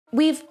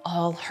We've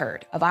all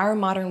heard of our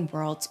modern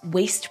world's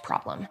waste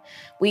problem.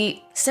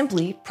 We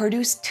simply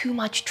produce too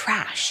much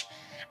trash.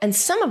 And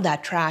some of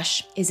that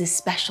trash is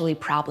especially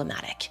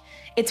problematic.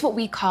 It's what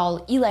we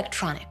call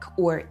electronic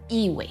or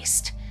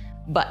e-waste.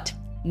 But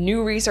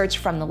new research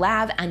from the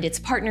lab and its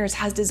partners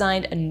has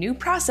designed a new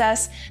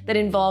process that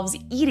involves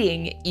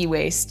eating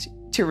e-waste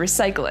to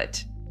recycle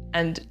it.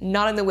 And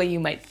not in the way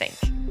you might think.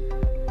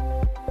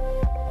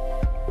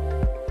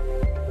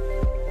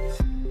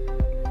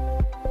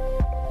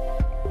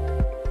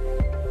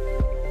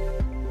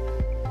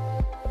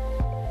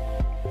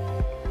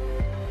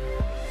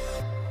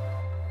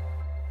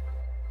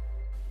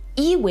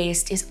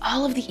 E-waste is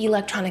all of the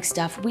electronic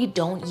stuff we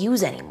don't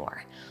use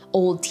anymore.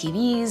 Old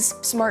TVs,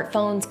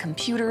 smartphones,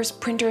 computers,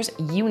 printers,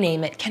 you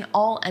name it, can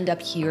all end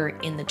up here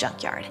in the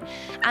junkyard.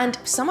 And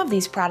some of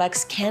these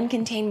products can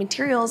contain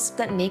materials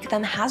that make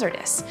them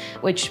hazardous,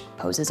 which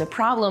poses a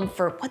problem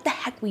for what the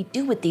heck we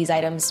do with these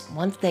items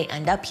once they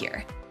end up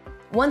here.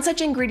 One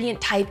such ingredient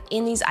type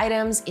in these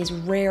items is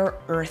rare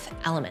earth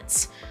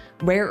elements.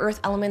 Rare earth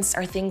elements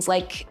are things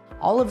like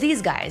all of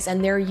these guys,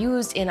 and they're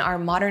used in our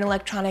modern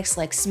electronics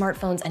like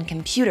smartphones and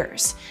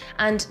computers.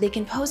 And they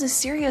can pose a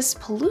serious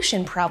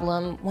pollution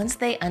problem once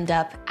they end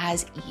up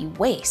as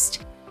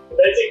e-waste.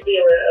 Basically,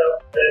 rare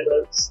earth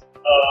elements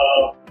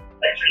are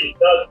actually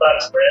not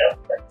that rare.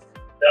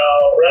 They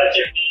are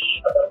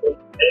relatively abundant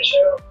in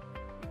nature,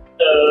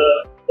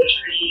 but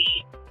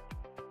we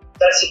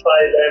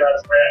classify them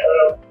as rare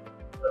earth.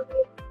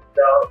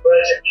 They are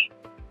relatively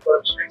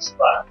difficult to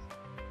extract,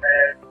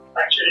 and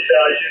actually they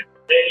are used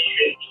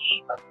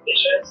many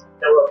applications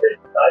in our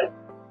daily life,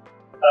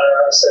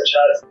 such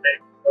as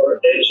for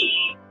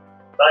energy,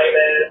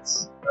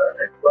 magnets,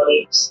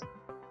 electronics,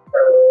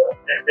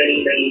 and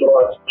many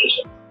more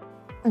applications.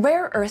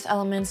 Rare earth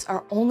elements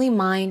are only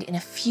mined in a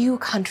few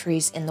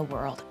countries in the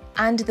world,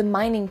 and the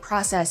mining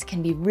process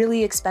can be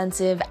really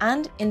expensive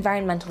and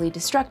environmentally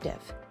destructive.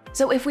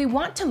 So if we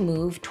want to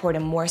move toward a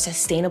more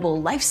sustainable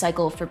life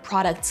cycle for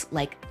products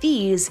like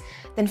these,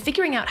 then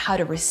figuring out how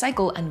to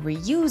recycle and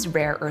reuse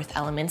rare earth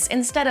elements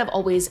instead of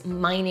always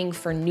mining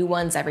for new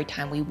ones every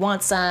time we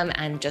want some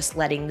and just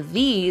letting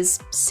these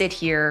sit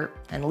here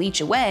and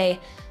leach away,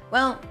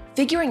 well,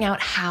 figuring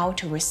out how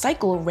to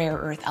recycle rare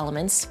earth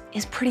elements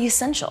is pretty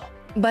essential.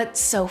 But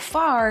so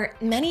far,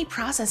 many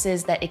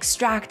processes that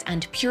extract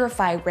and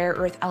purify rare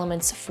earth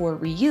elements for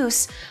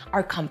reuse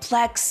are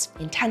complex,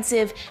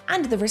 intensive,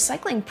 and the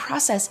recycling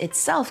process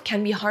itself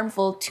can be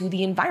harmful to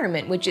the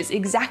environment, which is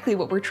exactly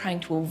what we're trying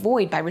to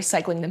avoid by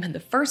recycling them in the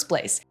first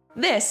place.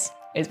 This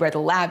is where the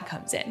lab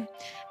comes in.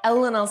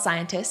 LLNL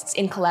scientists,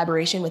 in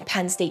collaboration with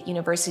Penn State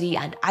University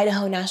and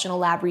Idaho National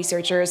Lab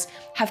researchers,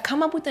 have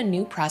come up with a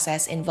new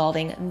process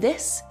involving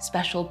this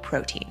special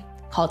protein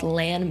called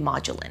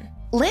lan-modulin.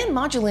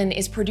 Lan-modulin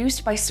is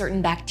produced by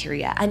certain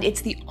bacteria, and it's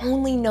the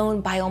only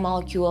known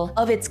biomolecule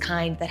of its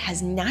kind that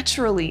has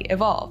naturally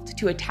evolved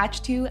to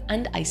attach to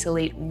and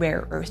isolate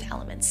rare earth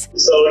elements.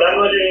 So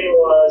lan-modulin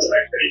was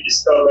actually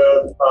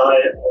discovered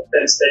by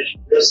Penn State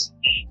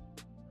University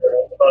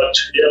about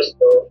 2 years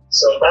ago.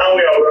 So now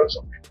we are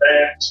working with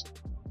them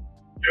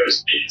to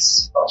use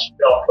this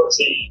particular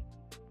protein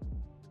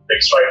to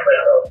extract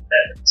rare earth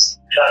elements.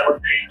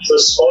 Lan-modulin is a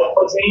small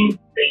protein.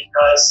 It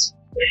has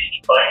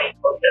 3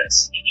 binding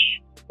pockets.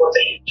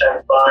 Protein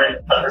can bind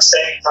at the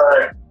same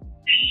time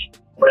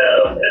with rare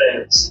earth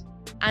elements.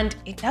 And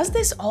it does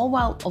this all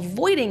while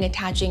avoiding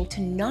attaching to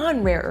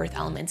non-rare earth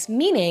elements,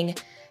 meaning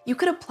you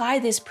could apply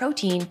this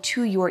protein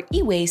to your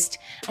e-waste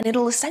and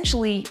it'll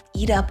essentially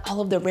eat up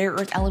all of the rare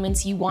earth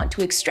elements you want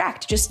to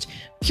extract, just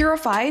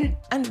purified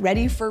and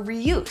ready for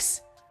reuse.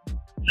 So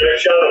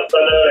if you have a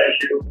funnel and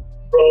you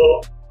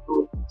throw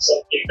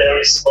something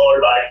very small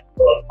like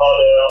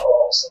powder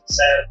or some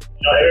sand,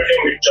 everything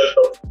will just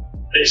go.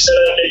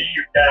 Suddenly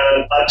you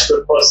can add to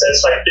the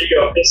process like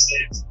bigger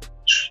pieces,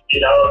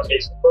 in our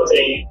case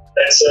protein,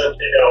 that suddenly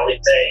they are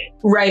retained.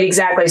 Right,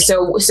 exactly.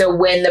 So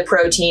when the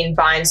protein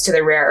binds to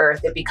the rare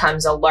earth, it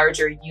becomes a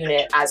larger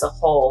unit as a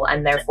whole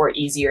and therefore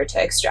easier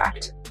to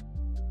extract.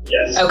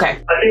 Yes. Okay. I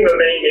think the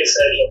main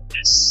message of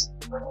this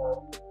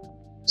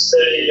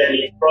study and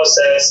the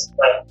process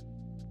that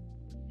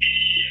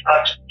we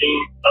have to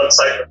think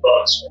outside the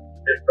box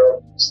when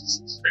different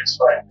processes to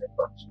extract the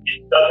protein.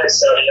 It doesn't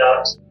necessarily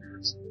have to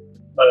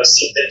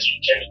synthetic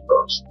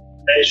chemicals.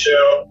 Make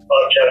sure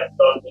what you have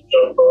done the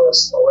job for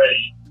us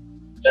already.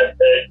 You can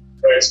take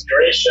your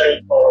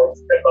inspiration or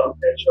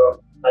advantage of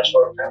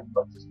natural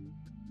chemicals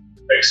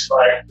to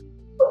extract the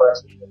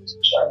materials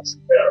such as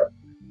rare earth.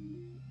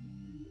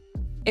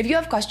 If you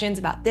have questions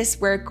about this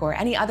work or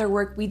any other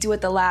work we do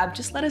at the lab,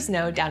 just let us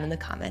know down in the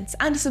comments,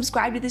 and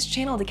subscribe to this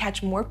channel to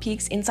catch more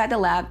peeks inside the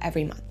lab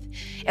every month.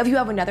 If you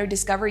have another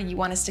discovery you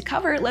want us to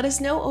cover, let us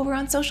know over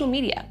on social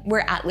media.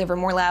 We're at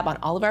Livermore Lab on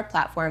all of our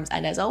platforms,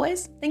 and as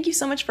always, thank you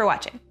so much for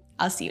watching.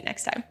 I'll see you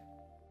next time.